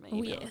just found in my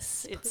email. Oh,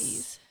 yes, it's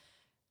please.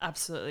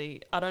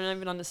 Absolutely. I don't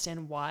even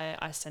understand why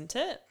I sent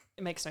it.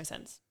 It makes no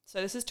sense.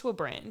 So this is to a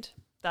brand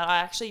that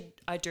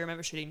I do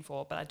remember shooting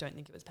for, but I don't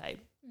think it was paid.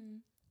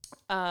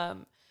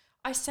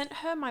 I sent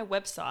her my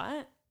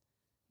website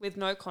with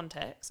no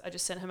context. I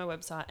just sent her my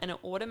website and it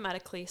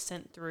automatically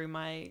sent through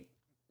my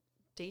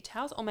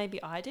details, or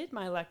maybe I did,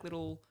 my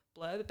little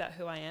blurb about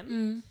who I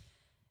am.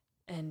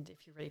 And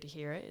if you're ready to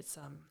hear it, it's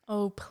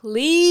Oh,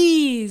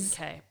 please.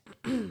 okay.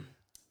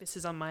 This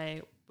is on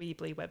my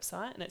Weebly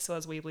website and it still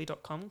has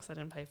Weebly.com because I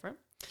didn't pay for it.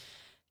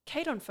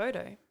 Kate on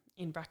Photo,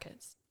 in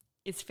brackets,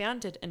 is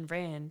founded and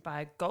ran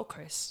by Gold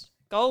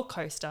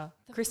Coaster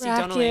Christy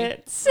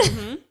Donnelly.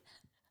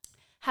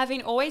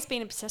 Having always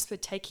been obsessed with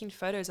taking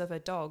photos of her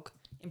dog,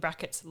 in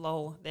brackets,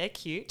 lol, they're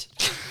cute.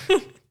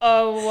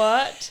 Oh,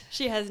 what?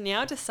 She has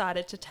now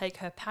decided to take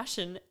her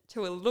passion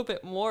to a little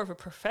bit more of a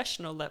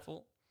professional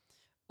level.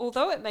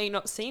 Although it may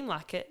not seem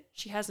like it,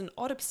 she has an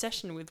odd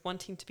obsession with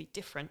wanting to be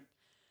different.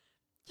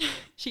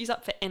 She's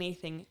up for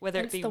anything,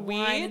 whether it be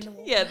weird.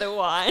 Yeah, the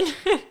wine.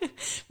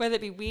 Whether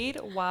it be weird,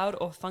 wild,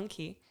 or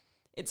funky.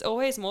 It's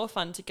always more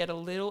fun to get a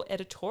little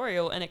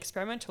editorial and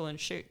experimental in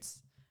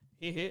shoots.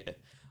 Yeah.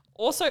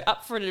 Also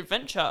up for an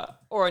adventure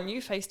or a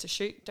new face to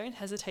shoot, don't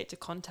hesitate to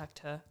contact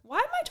her. Why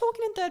am I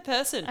talking in third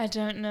person? I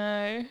don't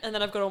know. And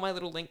then I've got all my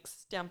little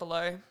links down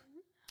below.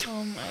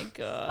 Oh my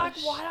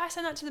gosh. Why did I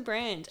send that to the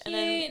brand?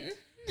 Cute.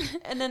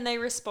 And then they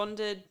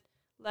responded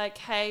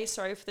hey,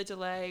 sorry for the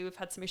delay. We've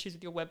had some issues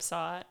with your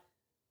website.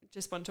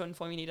 Just want to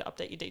inform you need to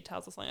update your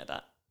details or something like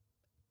that.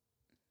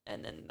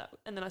 And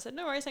then I said,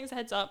 no worries, thanks a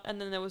heads up. And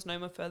then there was no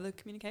more further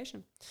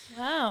communication.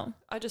 Wow.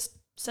 I just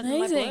sent them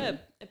my blurb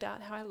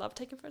about how I love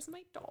taking photos of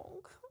my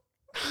dog.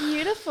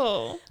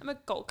 Beautiful. I'm a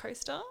Gold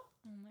Coaster.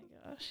 Oh my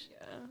gosh.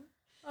 Yeah.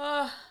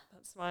 Oh.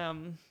 That's my,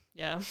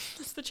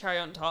 that's the cherry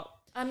on top.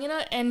 I'm going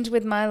to end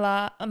with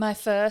my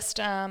first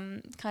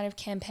kind of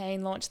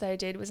campaign launch that I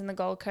did was in the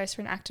Gold Coast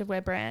for an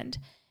activewear brand.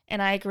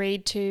 And I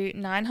agreed to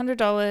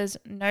 $900,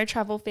 no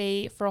travel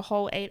fee for a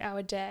whole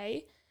 8-hour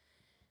day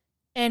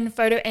and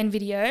photo and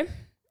video.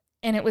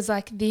 And it was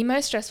the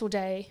most stressful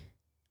day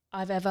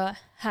I've ever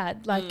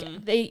had.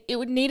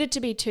 It needed to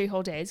be 2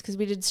 whole days because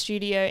we did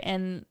studio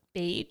and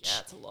beach. Yeah,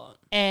 that's a lot.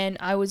 And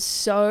I was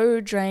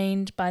so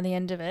drained by the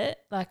end of it.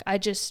 I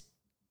just...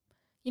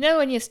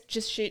 when you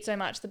just shoot so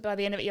much that by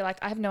the end of it, you're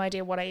I have no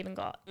idea what I even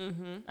got.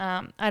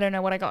 Mm-hmm. I don't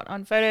know what I got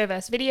on photo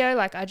versus video.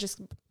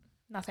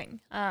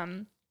 Nothing.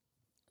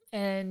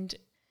 And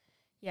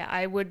yeah,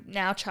 I would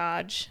now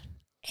charge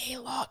a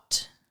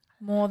lot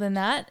more than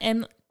that.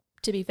 And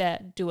to be fair,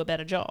 do a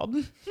better job.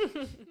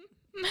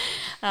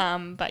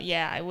 But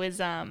yeah, it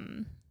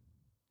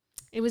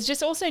was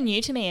just also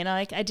new to me. And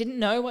I didn't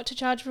know what to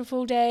charge for a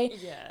full day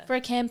for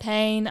a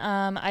campaign.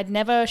 I'd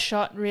never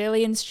shot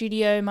really in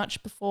studio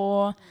much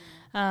before.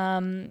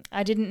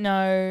 I didn't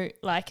know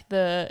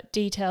the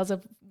details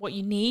of what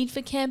you need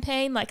for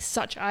campaign,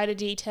 such eye to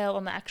detail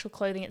on the actual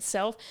clothing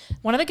itself.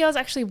 One of the girls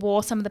actually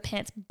wore some of the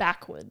pants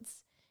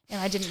backwards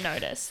and I didn't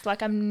notice.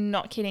 I'm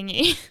not kidding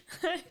you.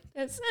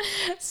 There's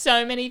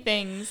so many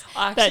things.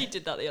 I actually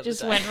did that the other day.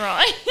 Just went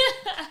wrong.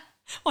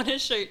 On a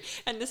shoot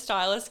and the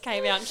stylist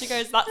came out and she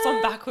goes, that's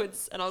on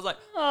backwards. And I was like,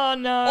 oh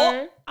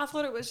no. I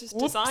thought it was just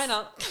Whoops.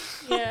 designer.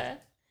 Yeah.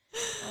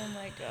 Oh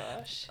my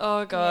gosh.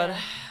 Oh God.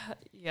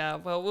 Yeah.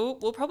 Well,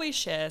 we'll probably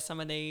share some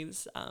of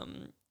these.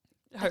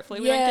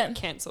 Hopefully we don't get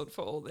cancelled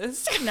for all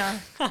this. No,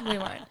 we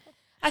won't.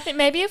 I think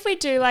maybe if we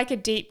do a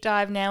deep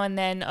dive now and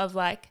then of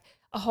a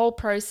whole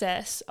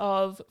process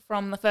of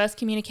from the first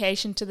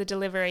communication to the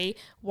delivery,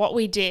 what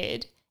we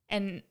did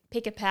and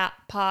pick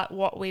apart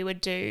what we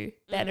would do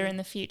better in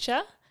the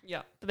future.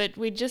 Yeah. But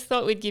we just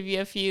thought we'd give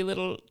you a few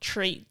little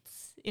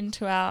treats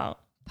into our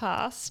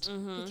past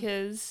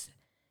because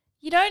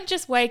you don't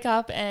just wake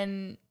up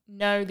and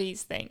know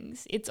these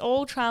things. It's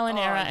all trial and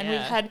error. And we've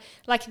had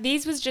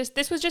this was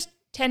just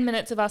 10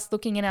 minutes of us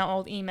looking in our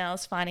old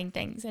emails, finding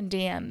things and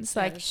DMs.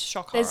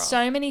 There's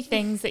so many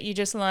things that you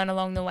just learn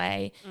along the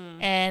way.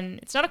 And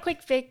it's not a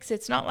quick fix.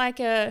 It's not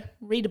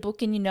read a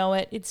book and you know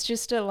it. It's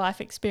just a life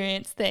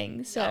experience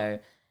thing. So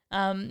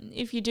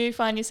if you do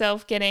find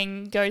yourself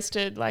getting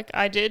ghosted like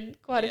I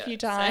did quite a few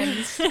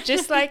times,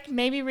 just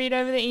maybe read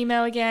over the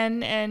email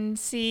again and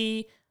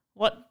see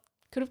what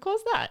could have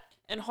caused that.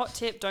 And hot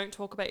tip, don't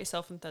talk about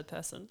yourself in third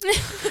person.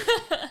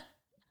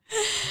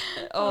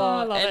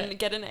 I love and it.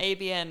 get an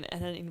ABN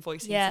and an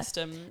invoicing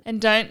system. And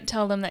don't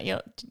tell them that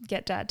you'll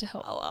get Dad to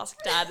help. I'll ask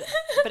Dad.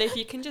 But if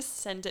you can just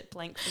send it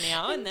blank for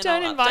now, and then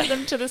don't I'll invite update.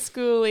 them to the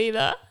school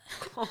either.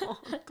 Oh,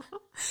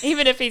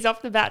 Even if he's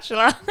off The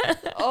Bachelor.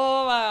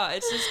 oh wow,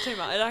 it's just too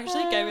much. It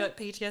actually gave me like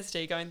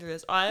PTSD going through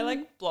this. I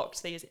like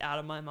blocked these out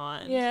of my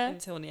mind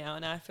until now,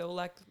 and I feel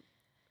like,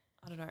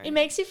 I don't know. It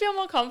makes you feel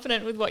more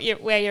confident with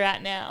where you're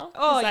at now.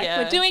 Oh, like,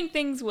 yeah. we're doing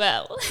things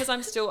well. Because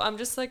I'm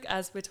just like,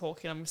 as we're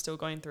talking, I'm still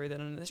going through that,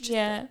 and it's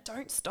just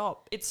don't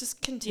stop. It's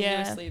just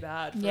continuously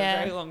bad for a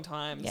very long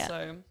time. Yeah.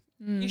 So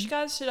you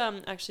guys should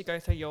actually go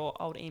through your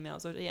old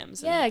emails or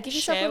DMs. Yeah, and give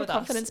yourself share a with little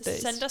confidence us.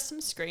 boost. Send us some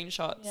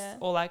screenshots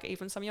or like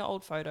even some of your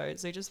old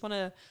photos. We just want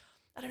to,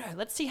 I don't know,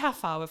 let's see how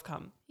far we've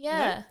come. Yeah.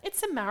 You know?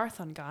 It's a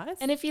marathon, guys.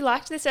 And if you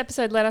liked this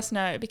episode, let us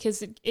know,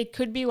 because it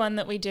could be one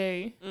that we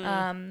do,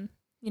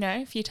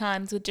 a few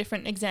times with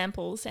different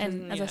examples.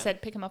 And as I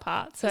said, pick them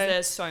apart. So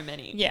there's so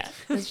many. Yeah,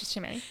 there's just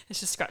too many. It's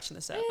just scratching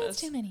the surface.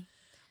 There's too many.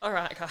 All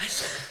right,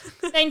 guys.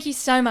 Thank you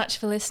so much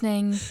for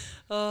listening.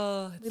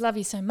 Oh, We love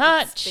you so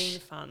much. It's been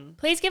fun.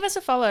 Please give us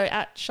a follow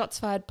at Shots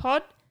Fired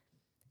Pod.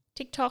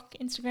 TikTok,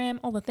 Instagram,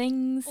 all the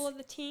things. All of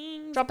the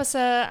teams. Drop us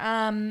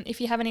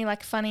if you have any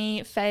like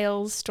funny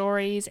fails,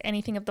 stories,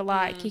 anything of the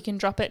like, you can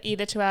drop it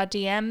either to our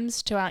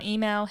DMs, to our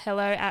email,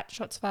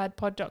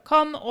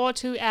 hello@shotsfiredpod.com, or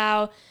to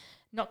our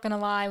Not Gonna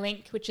Lie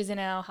link, which is in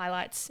our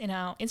highlights in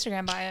our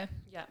Instagram bio.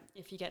 Yeah,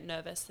 if you get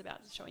nervous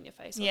about showing your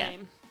face or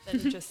name,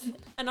 then just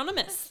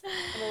anonymous,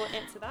 and we'll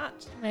answer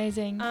that.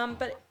 Amazing.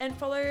 And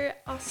follow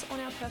us on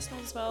our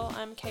personals as well.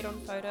 I'm Kate on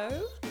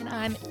Photo, And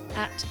I'm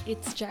at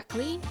It's Jack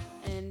Lee.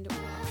 and we'll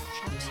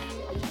chat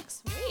to you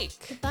next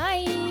week.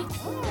 Bye.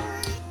 Bye.